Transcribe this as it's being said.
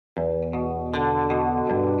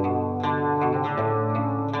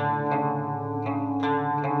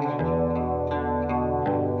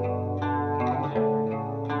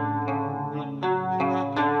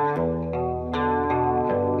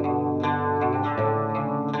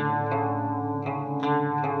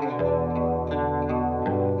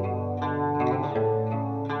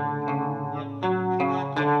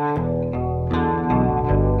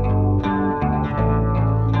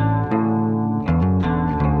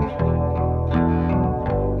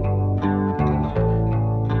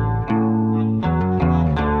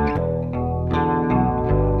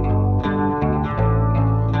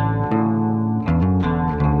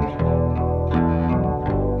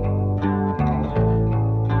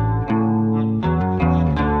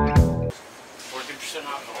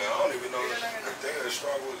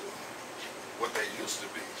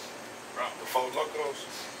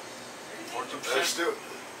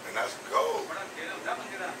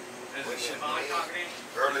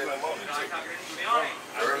Early in the morning.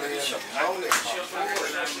 Early in the morning.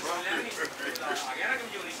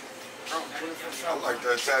 I like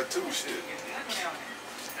that tattoo shit.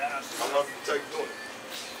 How long do you take doing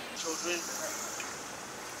it? Children.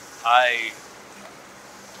 I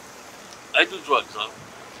do drugs, huh?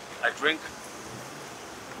 I drink.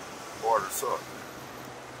 Hard or soft?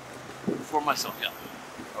 For myself, yeah.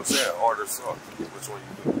 I'm saying hard or soft. Which one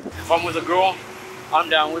you do? If I'm with a girl, I'm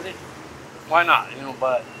down with it. Why not? You know,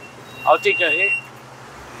 but I'll take a hit,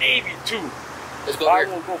 maybe two. Let's go. I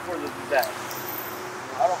won't go further than that.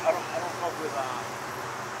 I don't fuck with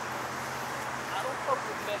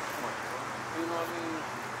meth much, bro. You know what I mean?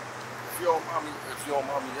 If you don't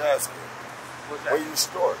mind me asking, when you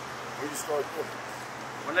start doing it?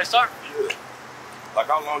 When I start? Yeah. Like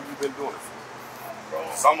how long you been doing it for?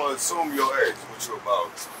 Bro. So I'm gonna assume your age. What you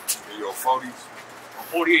about? In your 40s? I'm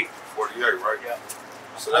 48. 48, right? Yeah.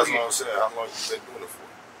 So that's what I'm saying. How long you been doing it for?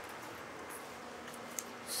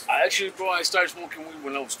 I started smoking weed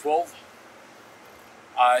when I was 12.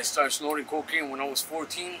 I started snorting cocaine when I was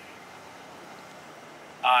 14.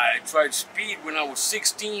 I tried speed when I was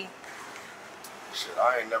 16. Shit,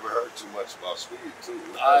 I ain't never heard too much about speed too.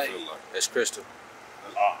 I feel like That's crystal.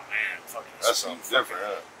 Oh man, fucking. That's something different,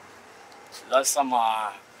 huh? That's some.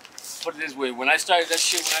 Put it this way: when I started that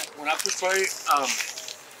shit, when I first started, I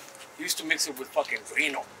used to mix it with fucking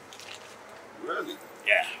Reno. Really?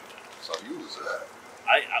 Yeah. So you was that?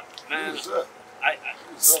 Man, you was that?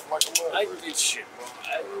 You was up like a mother. I did shit, bro. I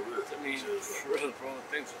mean, for real, bro.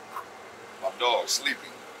 Things. My dog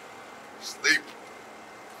sleeping. Sleeping.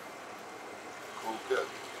 Cool cat.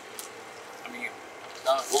 I mean,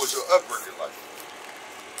 what was your upbringing like?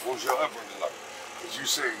 What was your upbringing like? Because you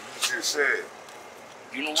just said,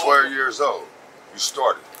 you know 12 years old, you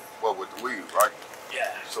started, with the weed, right?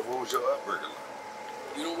 Yeah. So what was your upbringing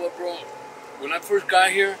like? You know what, bro? When I first got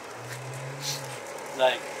here,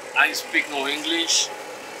 like, I didn't speak no English.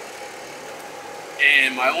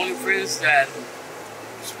 And my only friends that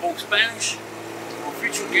spoke Spanish were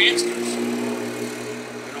future gangsters.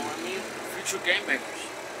 You know what I mean? Future gangbangers.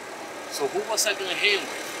 So who was I gonna hang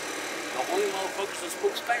with? The only motherfuckers that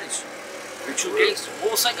spoke Spanish. Future gangsters.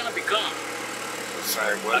 What was I gonna become? The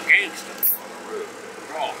same way. A gangster.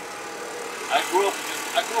 Bro. I grew up in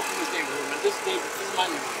this neighborhood, man. This is my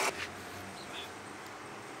neighborhood.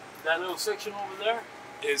 That little section over there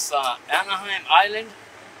is Anaheim Island.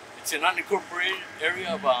 It's an unincorporated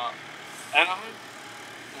area of Anaheim,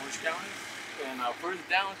 Orange County. And further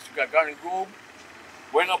down, you got Garden Grove,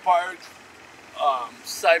 Buena Park,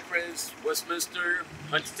 Cypress, Westminster,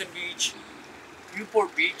 Huntington Beach,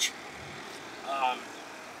 Newport Beach,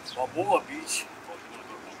 Balboa Beach.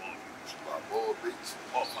 Balboa Beach?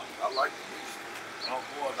 Oh, fuck. I like the beach.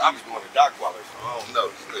 Balboa I was going to Dockweiler, so I don't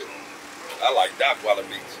know. Still. I like Dockweiler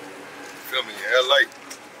Beach. Feel me? In LA,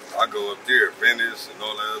 I go up there, Venice and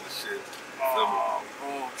all that other shit. Oh,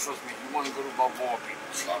 bro, trust me, you want to go to Balboa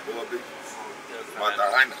Beach. Balboa Beach? Oh,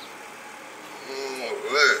 Matahaina.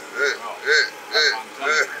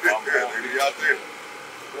 You out there?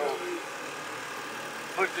 Bro,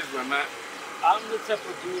 put it this way, man. I'm the type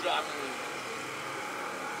of dude, I mean,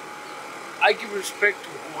 I give respect to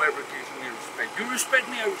whoever gives me respect. You respect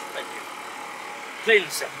me, I respect you. Plain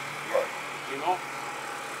and simple. Right. You know?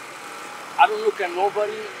 I don't look at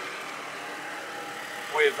nobody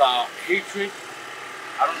with hatred.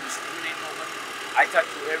 I don't discriminate nobody. I talk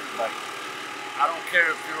to everybody. I don't care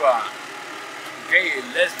if you're gay,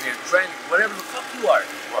 lesbian, trans, whatever the fuck you are.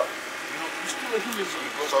 Right. You know, you're still a human being,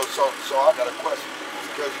 bro. So I got a question.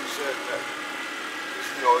 Because you said that,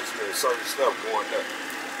 you know, it's been certain stuff going up.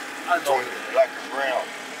 Between black and brown.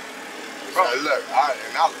 Bro. Like, look, I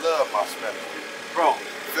love my Spanish people. Bro.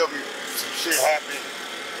 Feel me? Some shit happened.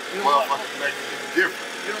 You know motherfuckers make it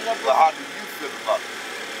different. You know what, bro? But how do you feel about it?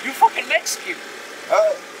 You fucking Mexican.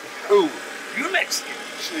 Huh? Who? You Mexican.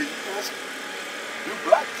 Shit, you Mexican. You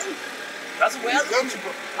black too. That's the way I look at you,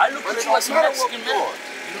 bro. I look at you as a Mexican man. You know,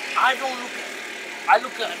 I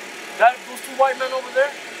look at those two white men over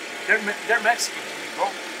there, they're Mexican to me, bro.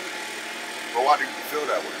 But why do you feel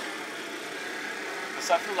that way?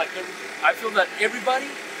 Because I feel that everybody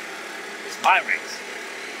is my race.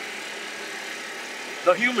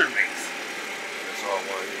 The human race. That's all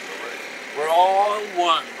one human race. We're all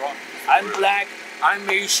one, bro. I'm black, I'm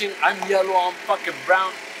Asian, I'm yellow, I'm fucking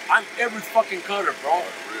brown. I'm every fucking color, bro.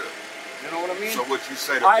 You know what I mean? So what you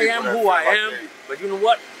say to I am who I am, but you know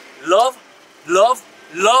what? Love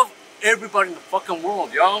everybody in the fucking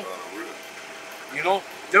world, y'all. You know,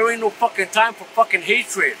 there ain't no fucking time for fucking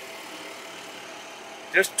hatred.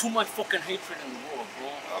 There's too much fucking hatred in the world, bro.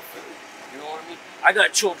 You know what I mean? I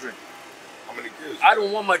got children. How many kids? I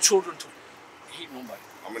don't want my children to hate nobody.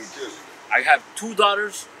 How many kids? I have 2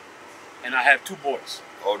 daughters, and I have 2 boys.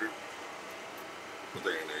 Older? But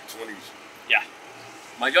they in their 20s? Yeah.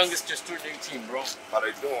 My youngest just turned 18, bro. How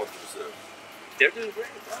they doing with themselves? They're doing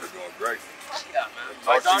great, bro. They're doing great. Yeah, man.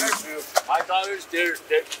 My daughters, they're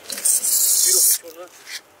beautiful children.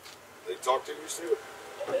 They talk to you still?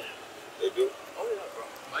 Oh, yeah. They do? Oh, yeah, bro.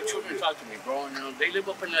 My children talk to me, bro, and they live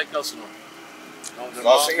up in like Elsinore.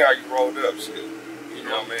 I seen how you rolled up, shit. You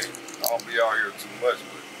know what I mean? I don't be out here too much,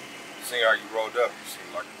 but seeing how you rolled up, you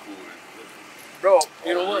seem like a cool individual. Bro,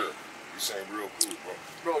 you know what? You seem real cool, bro.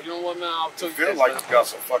 Bro, you know what, man? I'll tell you. Feel like you got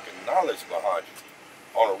some fucking knowledge behind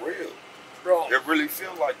you. On a real. Bro. It really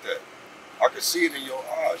feel like that. I can see it in your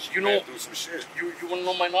eyes. You know, through some shit. You want to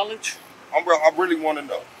know my knowledge? I really want to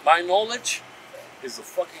know. My knowledge is the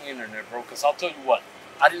fucking internet, bro. Because I'll tell you what.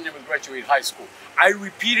 I didn't even graduate high school. I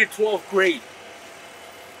repeated 12th grade.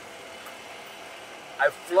 I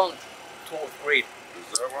flunked 12th grade.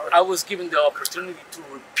 Is that right? I was given the opportunity to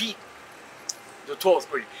repeat the 12th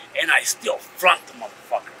grade, and I still flunked the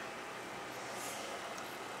motherfucker.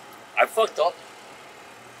 I fucked up.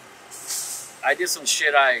 I did some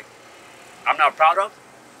shit I'm not proud of.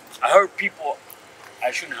 I hurt people I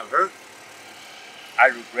shouldn't have hurt. I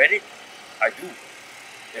regret it. I do.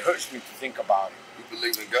 It hurts me to think about it. You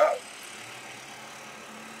believe in God?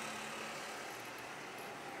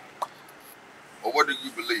 Or what do you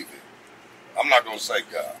believe in? I'm not going to say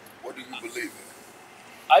God. What do you believe in?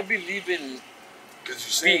 I believe in... Because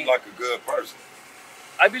you seem like a good person.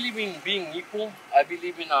 I believe in being equal. I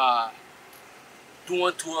believe in do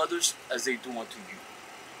unto others as they do unto you.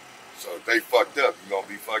 So if they fucked up, you going to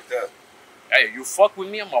be fucked up? Hey, you fuck with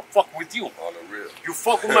me, I'm going to fuck with you. On the real. You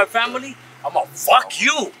fuck with my family, I'm going to fuck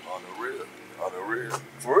you. On the real. On the real.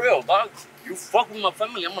 For real, dog. You fuck with my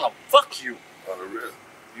family, I'm going to fuck you. On the real.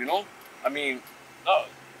 You know? I mean...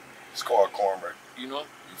 it's called karma. You know?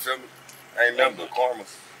 You feel me? Ain't nothing but karma.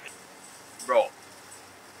 Bro,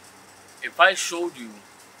 if I showed you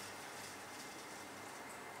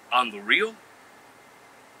on the real,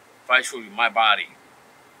 if I showed you my body,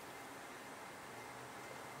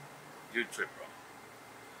 you'd trip, bro.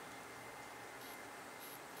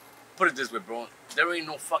 Put it this way, bro. There ain't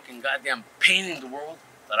no fucking goddamn pain in the world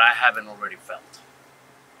that I haven't already felt.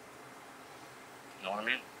 You know what I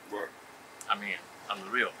mean? Right. I mean, on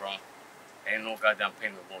the real, bro. Ain't no goddamn pain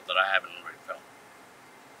in the world that I haven't already felt.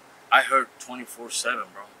 I hurt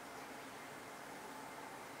 24/7, bro.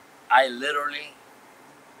 I literally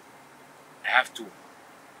have to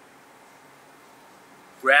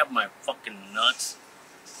grab my fucking nuts,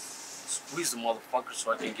 squeeze the motherfucker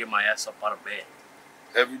so I can get my ass up out of bed.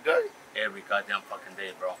 Every day? Every goddamn fucking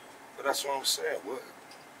day, bro. But that's what I'm saying. What?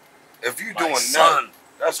 If you My doing son,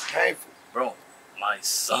 that, that's painful. Bro, my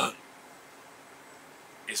son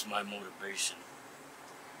is my motivation.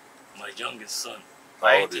 My youngest son.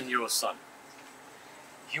 My 18-year-old son.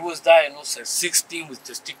 He was diagnosed at 16 with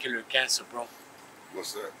testicular cancer, bro.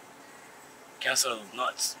 What's that? Cancer of the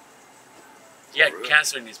nuts. He had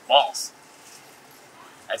cancer in his balls.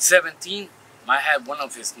 At 17, I had one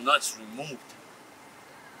of his nuts removed.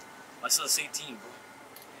 My son's 18, bro.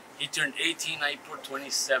 He turned 18 April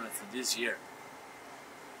 27th of this year.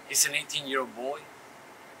 He's an 18-year-old boy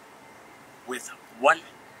with one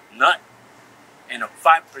nut and a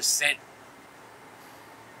 5%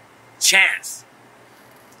 chance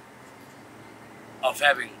of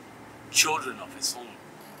having children of his own.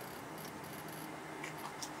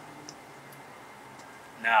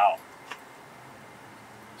 Now,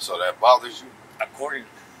 so that bothers you? According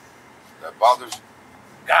that bothers you?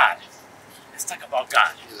 God. Let's talk about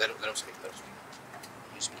God. Let him speak, let him speak.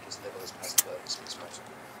 You speak his level as past the speaks first.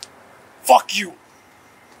 Fuck you!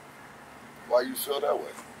 Why you feel that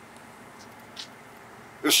way?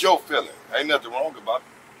 It's your feeling. Ain't nothing wrong about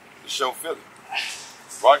it. It's your feeling.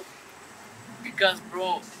 Right? Because,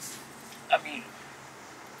 bro, I mean,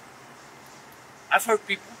 I've heard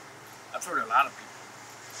people. I've heard a lot of people.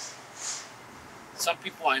 Some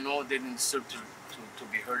people I know they didn't deserve to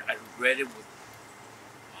be hurt. I regret it with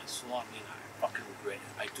my soul. I mean, I fucking regret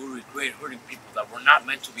it. I do regret hurting people that were not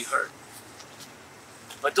meant to be hurt.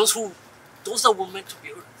 But those that were meant to be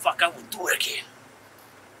hurt, fuck, I will do it again.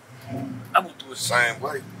 I will do it same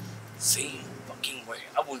way. Same fucking way.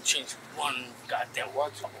 I wouldn't change one goddamn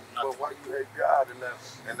nothing. But why you hate God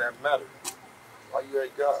in that matter? Why you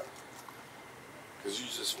hate God? Because you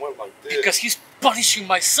just went like this. Because he's punishing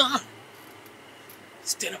my son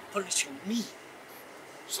instead of punishing me.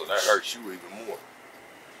 So that hurts you even more.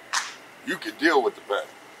 You can deal with the pain.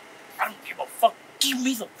 I don't give a fuck. Give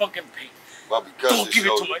me the fucking pain. But because don't give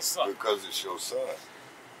it to my son. Because it's your son.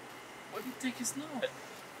 What do you think is not?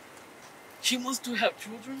 She wants to have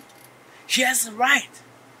children. She has the right.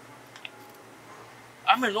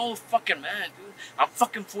 I'm an old fucking man, dude. I'm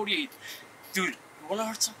fucking 48. Dude, you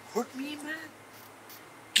wanna hurt me, man?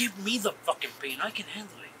 Give me the fucking pain. I can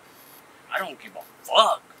handle it. I don't give a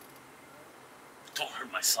fuck. But don't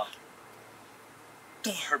hurt my son.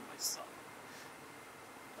 Don't hurt my son.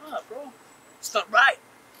 Nah, bro. It's not right.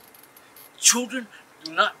 Children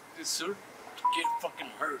do not deserve to get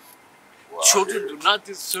fucking hurt. Well, Children do not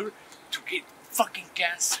deserve to get fucking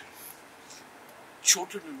cancer.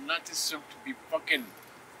 Children do not deserve to be fucking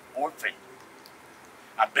orphaned,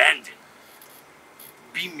 abandoned,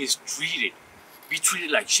 be mistreated, be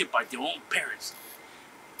treated like shit by their own parents.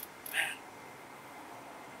 Man,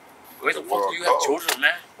 why the fuck do you have children,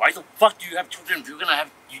 man? Why the fuck do you have children if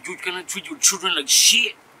you're gonna treat your children like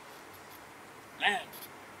shit? Man.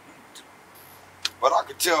 But I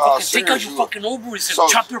could tell how serious take out your fucking ovaries and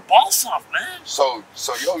chop your balls off, man. So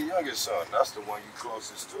your youngest son, that's the one you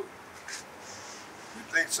closest to. You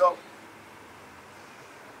think so?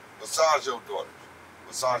 Besides your daughters,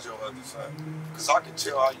 besides your other son, because I can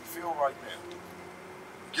tell how you feel right now.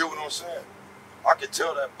 You get what I'm saying? I can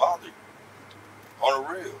tell that bother you. On the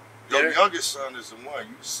real, your youngest son is the one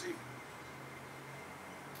you see.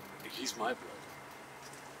 He's my blood.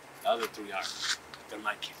 The other three aren't. They're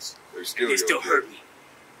my kids. They still hurt me.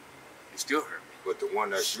 They still hurt me. But the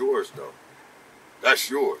one that's yours, though, that's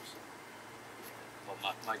yours.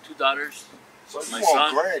 Well, my two daughters. So you my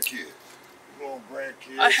want son. grandkids? You want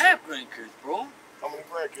grandkids? I have grandkids, bro. How many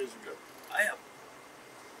grandkids you got? I have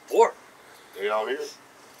 4. They out here?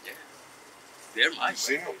 Yeah. They're my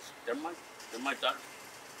seen them? They're my daughters.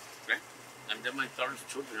 Right? And they're my daughter's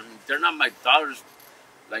children. I mean, they're not my daughters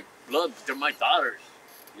like blood, but they're my daughters.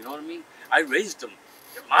 You know what I mean? I raised them.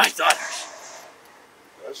 They're my daughters.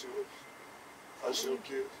 That's yours. That's your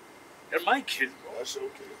kids. They're my kids, bro. That's your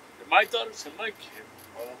kids. They're my daughters and my kids.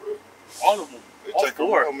 On the real. All of them. It all take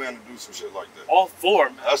 4. a real man to do some shit like that. All 4,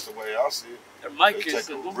 man. That's the way I see it. They're my It kids.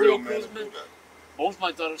 take a Those real little man girls, to man. do that. Both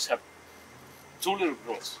my daughters have 2 little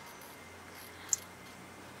girls.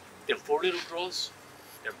 Them 4 little girls,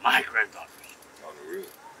 they're my granddaughters. On the real.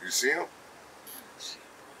 You see them?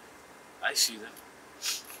 I see them.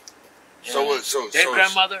 So what?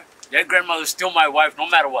 Their grandmother's still my wife, no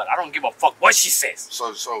matter what. I don't give a fuck what she says.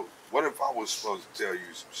 So what if I was supposed to tell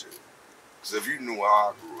you some shit? Because if you knew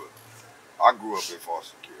how I grew up in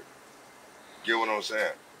foster care. Get what I'm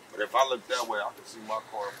saying? But if I look that way, I can see my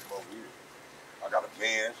car from over here. I got a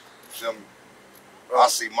van. You feel me? I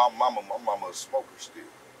see my mama a smoker still.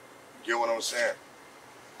 You get what I'm saying?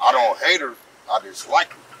 I don't hate her. I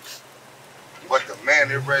dislike her. But the man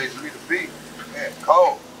that raised me to be, man,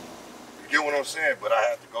 cold. You get what I'm saying? But I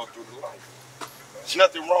had to go through the life. There's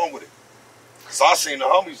nothing wrong with it. Because I seen the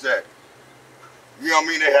homies that, you know what I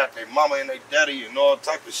mean? They had their mama and their daddy and all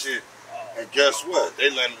type of shit. And guess what? They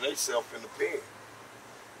landed themselves in the pen.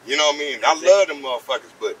 You know what I mean? I love them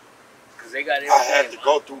motherfuckers, but I had to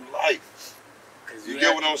go through life. You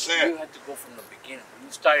get what I'm saying? You had to go from the beginning.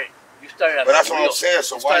 You started at but that's what I'm saying.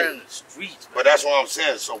 So why? In the streets, but that's what I'm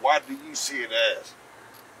saying. So why do you see it as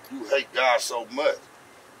you hate God so much,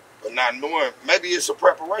 but not knowing? Maybe it's a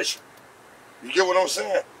preparation. You get what I'm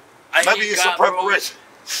saying? Maybe it's a preparation.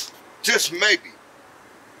 Bro. Just maybe.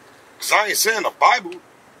 Because I ain't saying the Bible.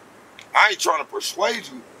 I ain't trying to persuade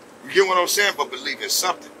you. You get what I'm saying? But believe in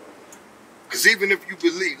something. Because even if you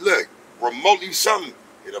believe, look, remotely something,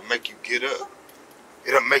 it'll make you get up.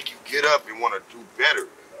 It'll make you get up and want to do better.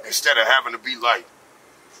 Instead of having to be like,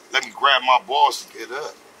 let me grab my balls to get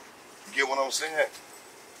up. You get what I'm saying?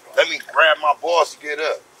 Let me grab my balls to get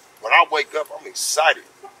up. When I wake up, I'm excited.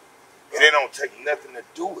 And it don't take nothing to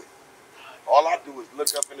do it. All I do is look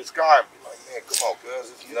up in the sky and be like, man, come on,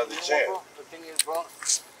 cuz, it's another chance. Bro? The thing is, bro,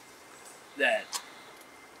 that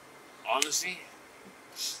honestly,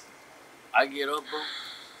 I get up, bro.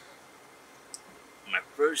 My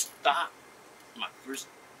first thought,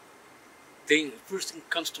 the first thing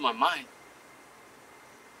comes to my mind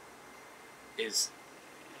is,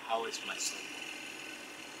 how is my son?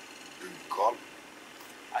 Do you call him?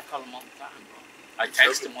 I call him all the time, bro. I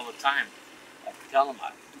text him all the time. I tell him,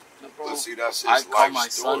 bro, but see, that's his I call my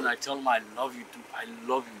story. son, I tell him I love you, dude. I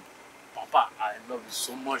love you. Papa, I love you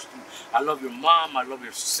so much, dude. I love your mom. I love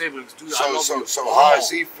your siblings, dude. I love you. So how is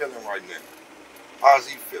he feeling right now? How is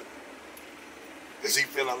he feeling? Is he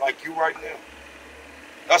feeling like you right now?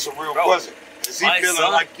 That's a real question. Is he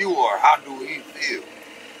feeling like you, or how do he feel?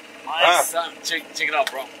 My son, check it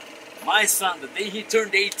out, bro. My son, the day he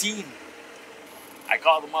turned 18, I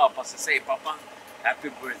called him up. I said, "Say, Papa, happy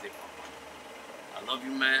birthday, Papa. I love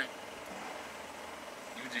you, man.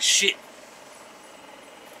 You the shit.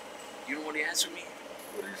 You know what he answered me?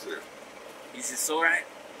 What did he say? He says, alright,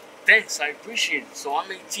 thanks, I appreciate it. So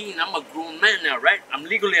I'm 18, I'm a grown man now, right? I'm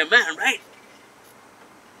legally a man, right?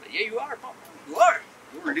 But yeah, you are, Papa. You are.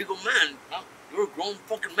 You're a legal man. Huh? You're a grown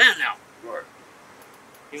fucking man now. Right.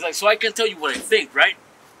 He's like, so I can tell you what I think, right?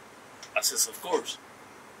 I says, of course.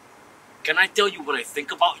 Can I tell you what I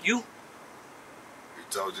think about you? He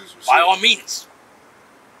told you some shit. By all means.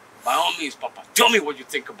 By all means, Papa. Tell me what you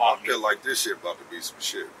think about I me. feel like this shit about to be some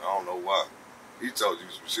shit. I don't know why. He told you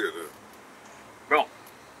some shit. Bro.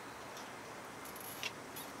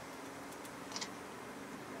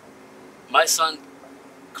 My son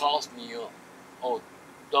calls me up. Oh,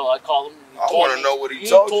 no, I call him. I want to know what he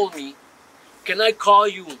told told me, can I call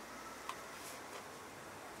you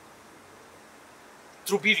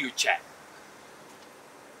through video chat?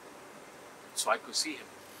 So I could see him.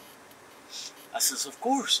 I says, of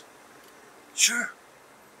course. Sure.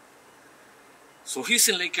 So he's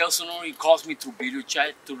in Lake Elsinore. He calls me through video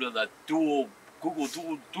chat, through the Google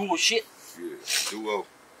Duo shit. Yeah, Duo.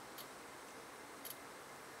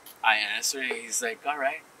 I answer and he's like, all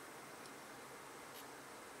right.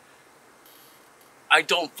 I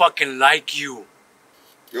don't fucking like you.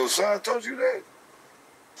 Your son told you that?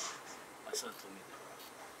 My son told me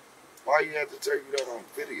that. Why you have to tell you that on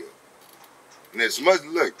video? And as much,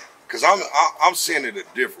 look, because I'm seeing it a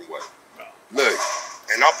different way. Bro. Look,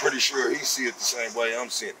 and I'm pretty sure he see it the same way I'm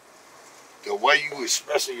seeing it. The way you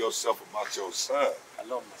expressing yourself about your son. I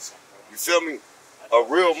love my son, bro. You feel me? A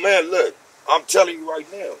real man, look, I'm telling you right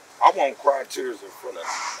now, I won't cry tears in front of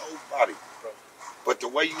nobody. Bro. But the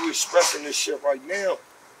way you expressing this shit right now,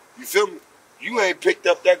 you feel me? You ain't picked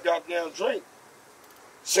up that goddamn drink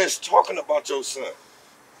since talking about your son.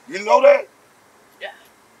 You know that? Yeah.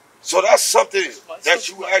 So that's something that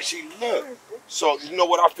you actually love. So you know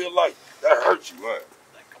what I feel like? That hurt you, huh?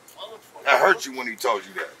 Like a motherfucker. That hurt you when he told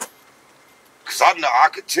you that. Cause I know I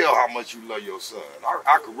could tell how much you love your son.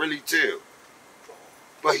 I could really tell.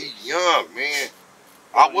 But he young, man.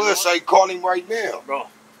 I would say call him right now. Bro.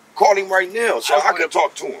 Call him right now so I can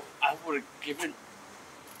talk to him. I would have given,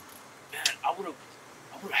 man, I would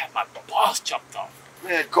have had my balls chopped off.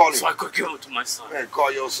 Man, call him. So I could give him to my son. Man,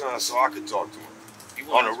 call your son so I can talk to him. He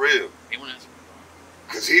won't On the real. He won't answer me.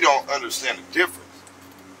 Because he don't understand the difference.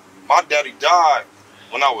 My daddy died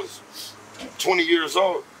when I was 20 years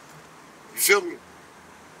old. You feel me?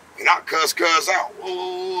 And I cuss out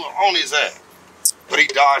on his ass. But he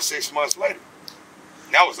died 6 months later.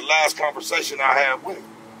 And that was the last conversation I had with him.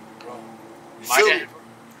 Bro, You my feel dad, me? bro.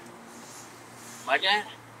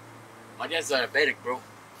 My dad's diabetic, bro.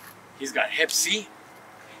 He's got Hep C.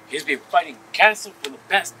 He's been fighting cancer for the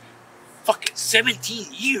past fucking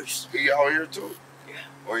 17 years. He out here too? Yeah.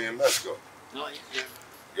 Or he in Mexico? No, he's there.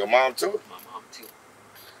 Your mom too? My mom too.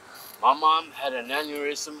 My mom had an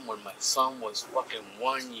aneurysm when my son was fucking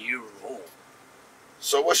 1 year old.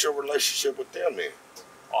 So what's your relationship with them then?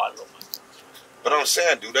 Oh, I love my folks. But I'm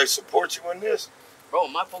saying, do they support you in this? Bro,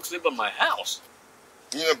 my folks live in my house.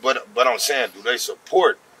 Yeah, but I'm saying, do they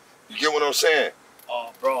support? You get what I'm saying?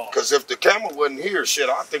 Oh, bro. Because if the camera wasn't here, shit,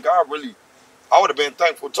 I think I would have been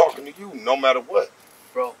thankful talking to you no matter what.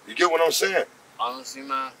 Bro. You get what I'm saying? Honestly,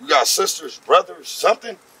 man. You got sisters, brothers,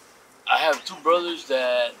 something? I have two brothers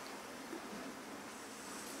that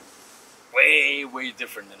way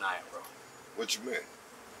different than I am, bro. What you mean?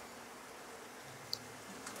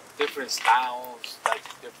 Different styles, like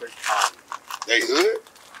different, They hood?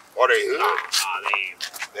 Or they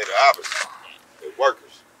hood? They the opposite. They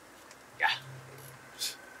workers. Yeah.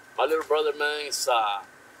 My little brother, man, is,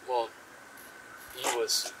 well, he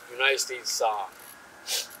was United States,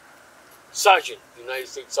 Sergeant, United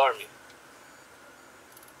States Army.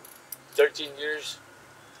 13 years,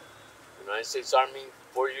 United States Army,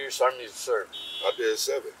 4 years Army Reserve. I did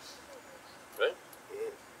 7. Right?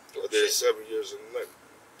 I did 7 years in the Navy.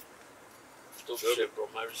 Dope shit, bro.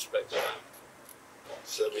 My respect, man.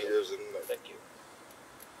 7 years in the Navy. Thank you.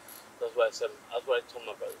 That's what I said. That's what I told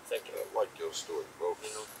my brother. Thank you. I like your story, bro. You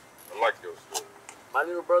know, I like your story. my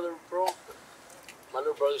little brother, bro. My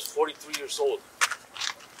little brother's 43 years old.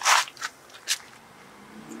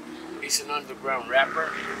 He's an underground rapper.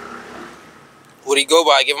 Who'd he go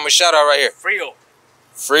by? Give him a shout out right here. Frio.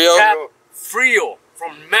 Frio? Cap Frio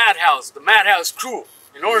from Madhouse, the Madhouse crew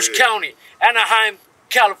in Orange County, Anaheim,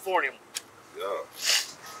 California. Yeah.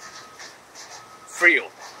 Frio.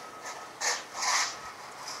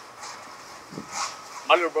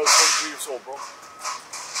 My little brother's 43 years old, bro. Well,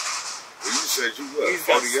 you said you what? He's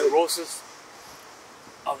got 48? cirrhosis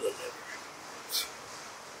of the liver. That's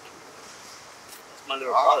my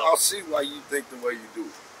little brother. I'll see why you think the way you do.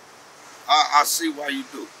 I see why you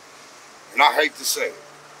do. And I hate to say it.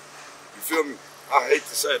 You feel me? I hate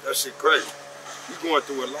to say it. That shit crazy. You going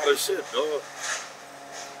through a lot of shit, dog.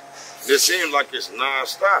 It seems like it's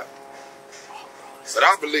non-stop. But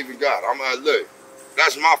I believe in God. I'm like, look,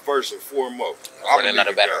 that's my first and foremost. Running out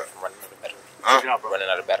of battery. Running out of battery. Huh? Check it out, bro. Running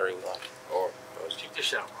out of battery. Or Check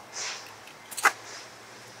this out, bro.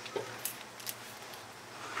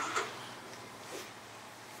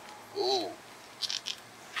 ooh.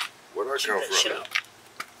 Where'd that come Check from? it out.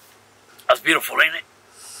 That's beautiful, ain't it?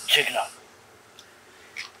 Check it out.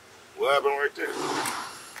 What happened right there?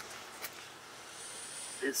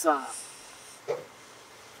 It's I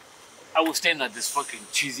was staying at this fucking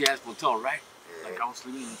cheesy ass motel, right? Like I was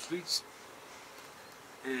sleeping in the streets.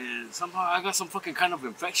 And somehow I got some fucking kind of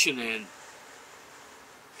infection and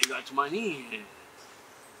it got to my knee. And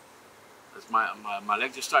as my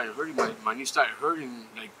leg just started hurting, my knee started hurting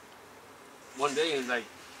like one day and like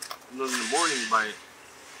in the morning by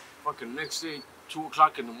fucking next day, 2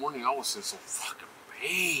 o'clock in the morning, I was in some fucking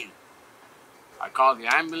pain. I called the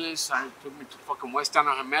ambulance, I took me to fucking West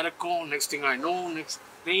Anaheim Medical. Next thing I know, next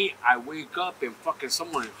day I wake up in fucking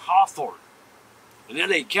somewhere in Hawthorne. In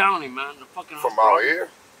LA County, man. The fucking From out here?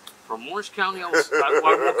 From Orange County, I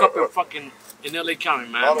woke up in fucking in LA County,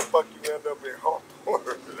 man. How the fuck you end up in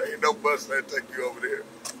Hawthorne? There ain't no bus that take you over there.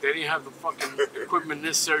 They didn't have the fucking equipment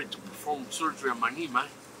necessary to perform surgery on my knee, man.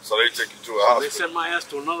 So they took you to a So hospital. they sent my ass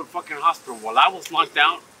to another fucking hospital. While I was knocked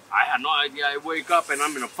out, I had no idea. I wake up and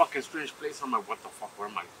I'm in a fucking strange place. I'm like, what the fuck? Where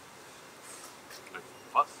am I? Like,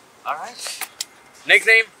 fuck. All right.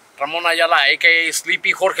 Nickname, Ramon Ayala, a.k.a.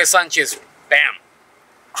 Sleepy Jorge Sanchez. Bam.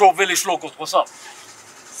 Crow Village Locals, what's up?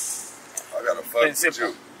 I gotta fuck with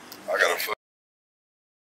you. I gotta fuck.